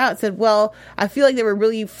about Get Out, said, well, I feel like they were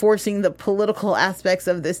really forcing the political aspects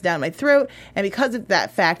of this down my throat, and because of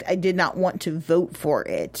that fact, I did not want to vote for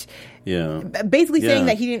it. Yeah. Basically saying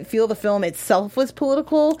that he didn't feel the film itself was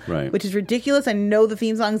political, right, which is ridiculous. I know the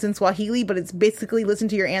theme song's in Swahili, but it's basically listen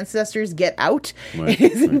to your ancestors, get out. Right,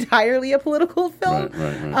 it is entirely a political film.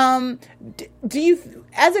 Right. Do you,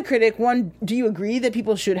 as a critic, do you agree that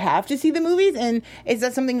people should have to see the movies? And is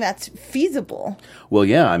that something that's feasible? Well,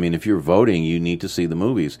 yeah. I mean, if you're voting, you need to see the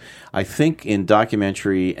movies. I think in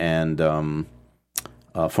documentary and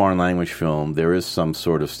foreign language film, there is some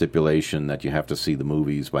sort of stipulation that you have to see the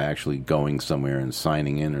movies by actually going somewhere and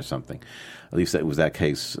signing in or something. At least that was that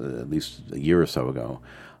case at least a year or so ago.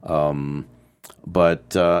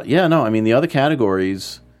 But I mean, the other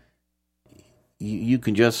categories, you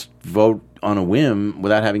can just vote on a whim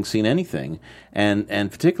without having seen anything. And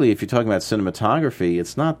particularly if you're talking about cinematography,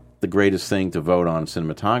 it's not the greatest thing to vote on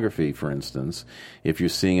cinematography, for instance, if you're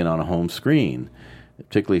seeing it on a home screen,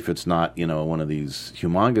 particularly if it's not, one of these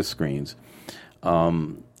humongous screens.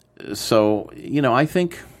 So,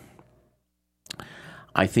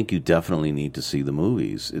 I think you definitely need to see the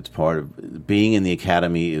movies. It's part of being in the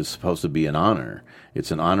Academy is supposed to be an honor. It's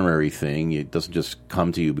an honorary thing. It doesn't just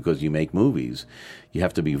come to you because you make movies. You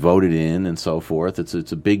have to be voted in and so forth.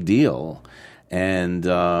 It's a big deal. And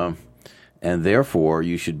therefore,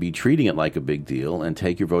 you should be treating it like a big deal and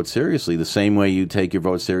take your vote seriously, the same way you take your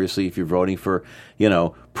vote seriously if you're voting for,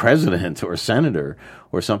 president or senator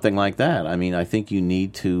or something like that. I mean, I think you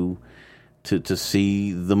need to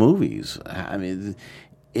see the movies. I mean,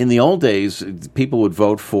 in the old days, people would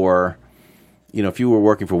vote for, if you were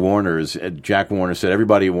working for Warner's, Jack Warner said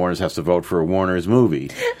everybody at Warner's has to vote for a Warner's movie,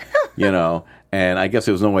 And I guess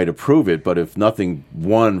there was no way to prove it, but if nothing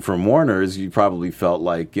won from Warner's, you probably felt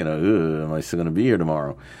like, am I still going to be here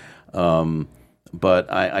tomorrow? But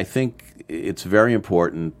I think it's very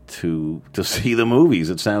important to see the movies.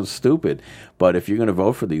 It sounds stupid, but if you're going to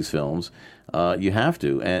vote for these films, you have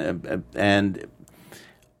to.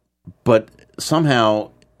 But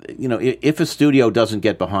somehow, if a studio doesn't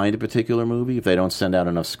get behind a particular movie, if they don't send out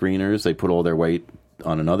enough screeners, they put all their weight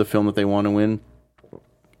on another film that they want to win,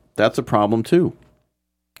 that's a problem too,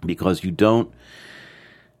 because you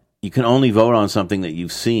can only vote on something that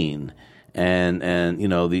you've seen, and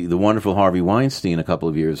the wonderful Harvey Weinstein a couple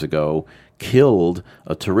of years ago killed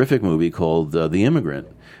a terrific movie called The Immigrant,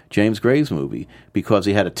 James Gray's movie, because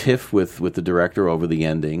he had a tiff with the director over the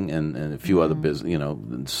ending and a few other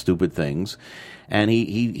stupid things, and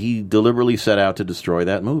he deliberately set out to destroy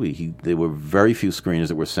that movie. There were very few screeners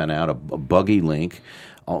that were sent out, a buggy link.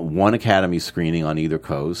 One Academy screening on either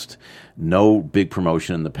coast, no big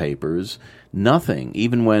promotion in the papers, nothing.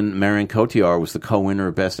 Even when Marion Cotillard was the co-winner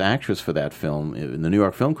of Best Actress for that film in the New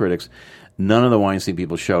York Film Critics, none of the Weinstein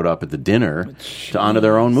people showed up at the dinner to honor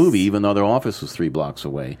their own movie, even though their office was 3 blocks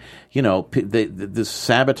away. You know, this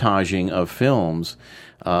sabotaging of films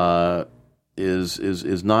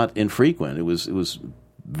is not infrequent. It was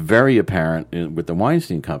very apparent with the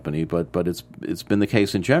Weinstein Company, but it's been the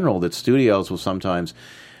case in general that studios will sometimes,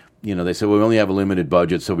 you know, they say, well, we only have a limited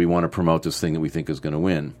budget, so we want to promote this thing that we think is going to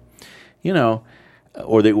win, you know,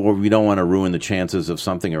 or we don't want to ruin the chances of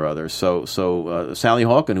something or other. So Sally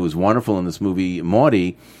Hawken, who was wonderful in this movie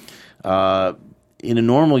Maudie, in a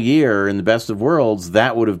normal year, in the best of worlds,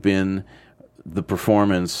 that would have been the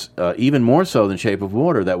performance, even more so than Shape of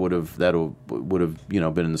Water, that would have you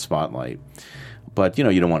know, been in the spotlight. But, you know,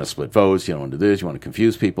 you don't want to split votes, you don't want to do this, you want to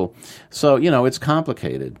confuse people. So, you know, it's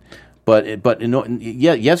complicated.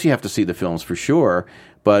 Yes, you have to see the films for sure,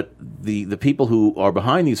 but the people who are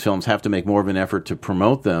behind these films have to make more of an effort to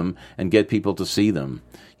promote them and get people to see them,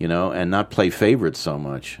 you know, and not play favorites so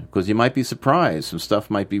much. Because you might be surprised. Some stuff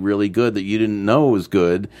might be really good that you didn't know was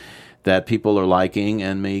good, that people are liking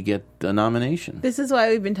and may get a nomination. This is why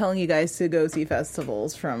we've been telling you guys to go see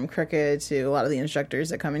festivals, from Cricket to a lot of the instructors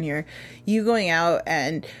that come in here. You going out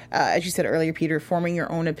and, as you said earlier, Peter, forming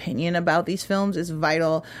your own opinion about these films is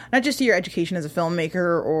vital, not just to your education as a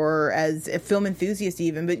filmmaker or as a film enthusiast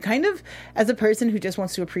even, but kind of as a person who just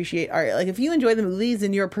wants to appreciate art. Like, if you enjoy the movies,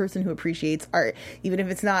 then you're a person who appreciates art, even if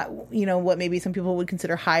it's not, you know, what maybe some people would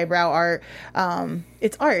consider highbrow art.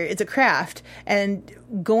 It's art. It's a craft.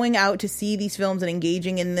 And going out to see these films and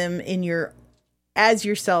engaging in them as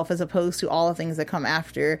yourself, as opposed to all the things that come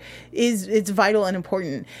after, it's vital and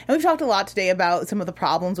important. And we've talked a lot today about some of the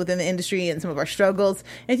problems within the industry and some of our struggles.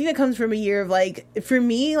 And I think that comes from a year of, like, for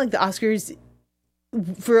me, like, the Oscars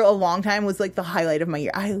for a long time was like the highlight of my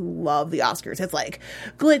year. I love the Oscars. It's like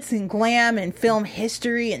glitz and glam and film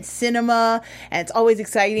history and cinema, and it's always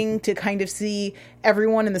exciting to kind of see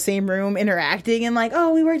everyone in the same room interacting and like,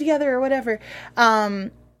 oh, we work together or whatever.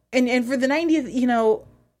 And for the 90th, you know,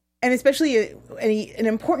 and especially an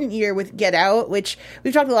important year with Get Out, which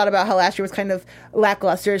we've talked a lot about how last year was kind of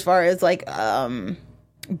lackluster as far as like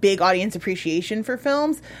big audience appreciation for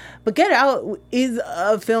films. But Get Out is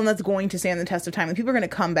a film that's going to stand the test of time, and people are going to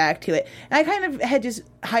come back to it. And I kind of had just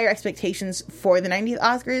higher expectations for the 90th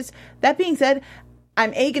Oscars. That being said,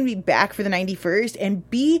 I'm A, going to be back for the 91st, and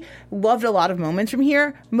B, loved a lot of moments from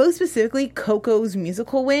here, most specifically Coco's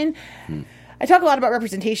musical win. I talk a lot about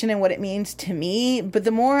representation and what it means to me, but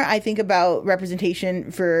the more I think about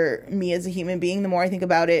representation for me as a human being, the more I think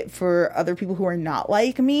about it for other people who are not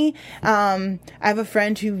like me. I have a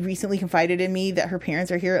friend who recently confided in me that her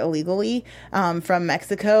parents are here illegally from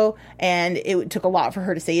Mexico, and it took a lot for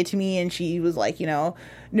her to say it to me, and she was like, you know,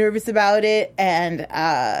 nervous about it, and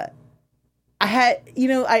I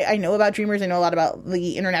know about Dreamers. I know a lot about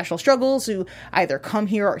the international struggles who either come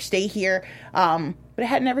here or stay here. But it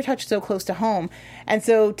had never touched so close to home. And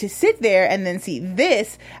so to sit there and then see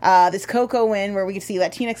this Coco win, where we could see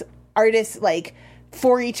Latinx artists like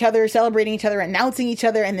for each other, celebrating each other, announcing each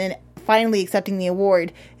other, and then finally accepting the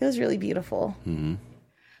award, it was really beautiful. Mm-hmm.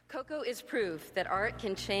 Coco is proof that art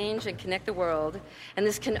can change and connect the world, and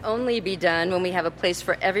this can only be done when we have a place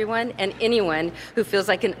for everyone and anyone who feels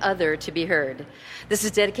like an other to be heard. This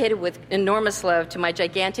is dedicated with enormous love to my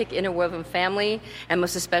gigantic interwoven family, and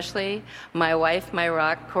most especially my wife, my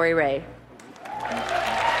rock, Corey Ray.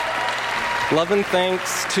 Love and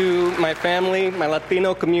thanks to my family, my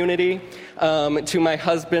Latino community, to my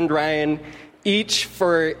husband, Ryan, each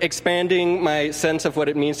for expanding my sense of what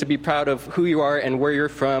it means to be proud of who you are and where you're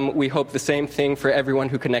from. We hope the same thing for everyone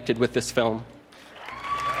who connected with this film.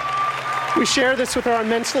 We share this with our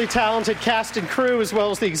immensely talented cast and crew, as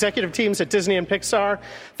well as the executive teams at Disney and Pixar.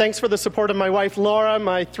 Thanks for the support of my wife, Laura,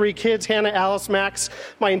 my 3 kids, Hannah, Alice, Max,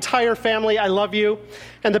 my entire family. I love you.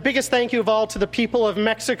 And the biggest thank you of all to the people of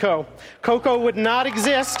Mexico. Coco would not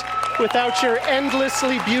exist without your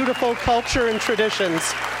endlessly beautiful culture and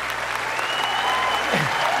traditions.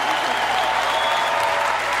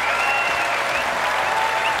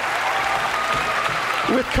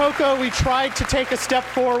 With Coco, we tried to take a step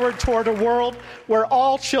forward toward a world where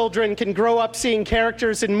all children can grow up seeing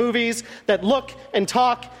characters in movies that look and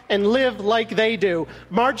talk and live like they do.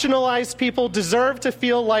 Marginalized people deserve to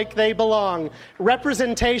feel like they belong.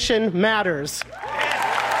 Representation matters.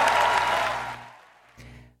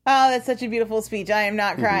 Oh, that's such a beautiful speech. I am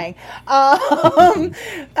not crying.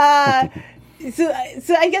 So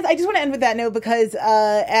I guess I just want to end with that note because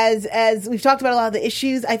as we've talked about a lot of the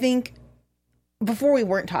issues, I think before we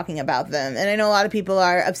weren't talking about them. And I know a lot of people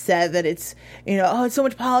are upset that it's, it's so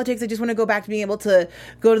much politics. I just want to go back to being able to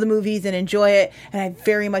go to the movies and enjoy it. And I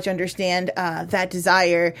very much understand that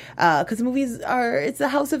desire, because the movies it's a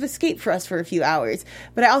house of escape for us for a few hours.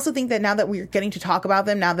 But I also think that now that we're getting to talk about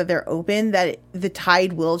them, now that they're open, that the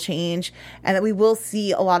tide will change and that we will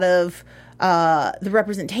see a lot of the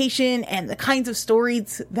representation and the kinds of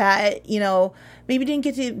stories that, maybe didn't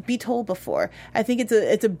get to be told before. I think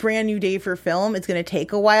it's a brand new day for film. It's going to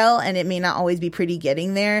take a while, and it may not always be pretty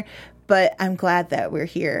getting there, but I'm glad that we're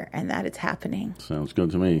here and that it's happening. Sounds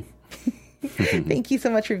good to me. Thank you so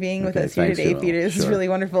much for being with us here thanks, today, Joelle. Peter. This is Sure. really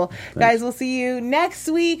wonderful. Thanks. Guys, we'll see you next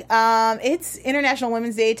week. It's International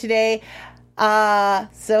Women's Day today.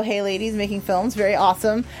 So hey ladies, making films, very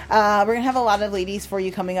awesome. We're gonna have a lot of ladies for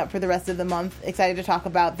you coming up for the rest of the month. Excited to talk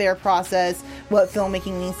about their process, what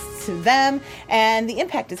filmmaking means to them, and the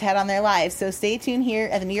impact it's had on their lives. So stay tuned here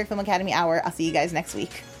at the New York Film Academy Hour. I'll see you guys next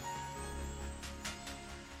week.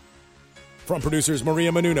 From producers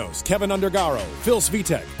Maria Menounos, Kevin Undergaro, Phil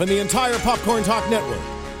Svitek, and the entire Popcorn Talk Network,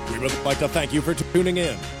 we would like to thank you for tuning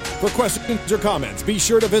in. For questions or comments, be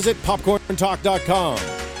sure to visit popcorntalk.com.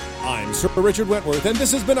 I'm Sir Richard Wentworth, and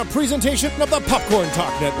this has been a presentation of the Popcorn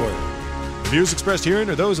Talk Network. The views expressed herein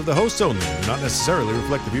are those of the hosts only and do not necessarily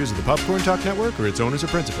reflect the views of the Popcorn Talk Network or its owners or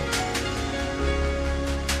principals.